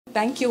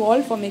Thank you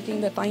all for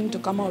making the time to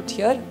come out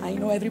here. I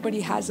know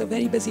everybody has a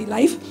very busy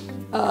life,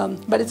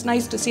 but it's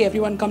nice to see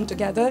everyone come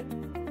together.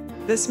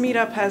 This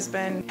meetup has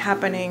been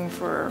happening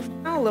for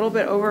a little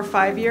bit over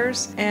 5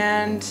 years,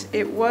 and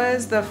it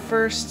was the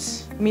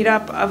first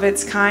meetup of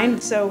its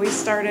kind. So we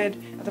started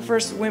the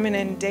first women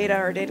in data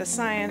or data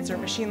science or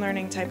machine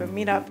learning type of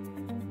meetup.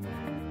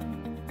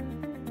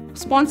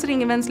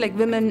 Sponsoring events like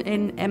Women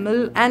in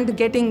ML and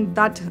getting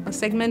that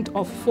segment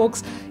of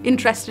folks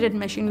interested in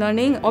machine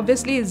learning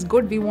obviously is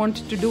good. We want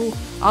to do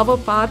our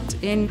part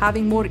in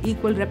having more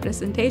equal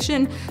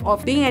representation,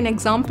 of being an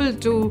example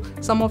to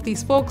some of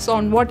these folks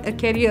on what a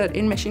career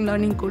in machine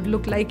learning could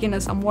look like in a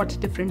somewhat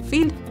different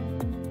field.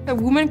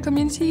 Women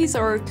communities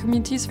or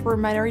communities for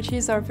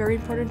minorities are very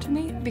important to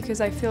me because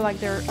I feel like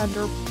they're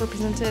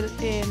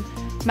underrepresented in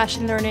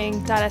machine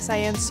learning, data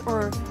science,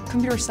 or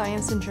computer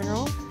science in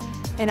general.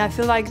 And I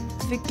feel like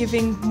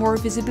giving more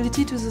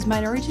visibility to those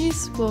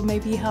minorities will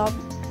maybe help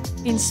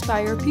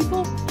inspire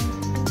people.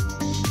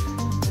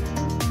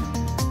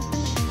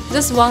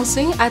 Just one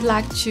thing I'd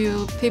like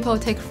to people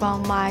take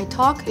from my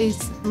talk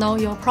is know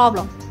your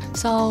problem.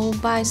 So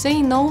by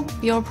saying know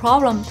your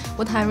problem,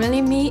 what I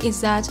really mean is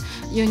that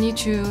you need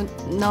to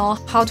know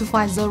how to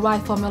find the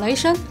right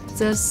formulation.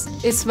 This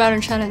is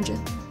very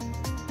challenging.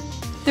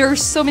 There are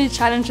so many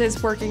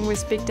challenges working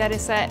with big data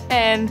set,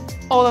 and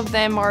all of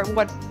them are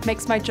what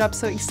makes my job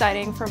so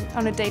exciting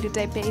on a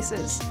day-to-day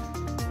basis.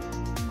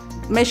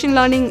 Machine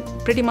learning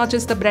pretty much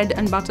is the bread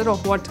and butter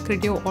of what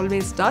Criteo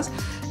always does.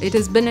 It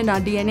has been in our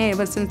DNA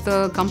ever since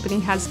the company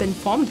has been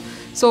formed.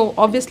 So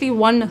obviously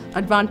one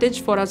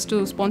advantage for us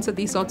to sponsor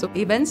these sorts of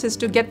events is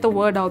to get the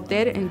word out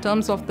there in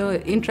terms of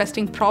the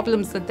interesting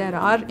problems that there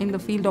are in the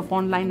field of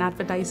online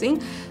advertising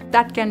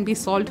that can be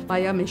solved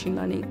via machine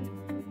learning.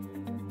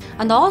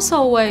 And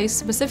also we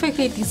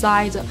specifically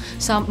designed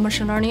some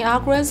machine learning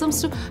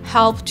algorithms to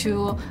help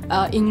to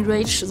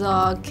enrich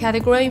the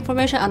category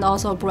information and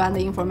also brand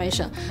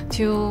information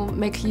to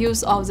make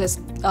use of this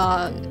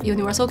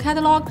universal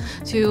catalog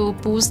to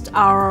boost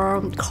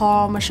our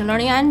core machine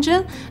learning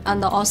engine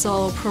and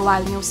also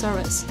provide new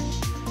service.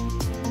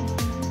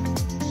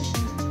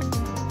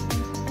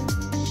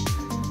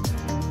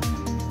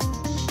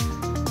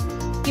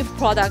 If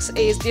products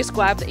is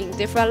described in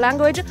different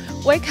language,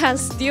 we can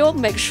still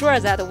make sure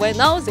that we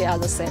know they are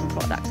the same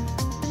product.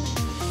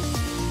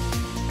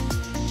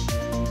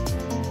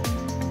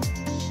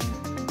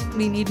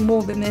 We need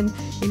more women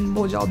in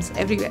more jobs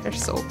everywhere,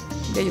 so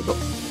there you go.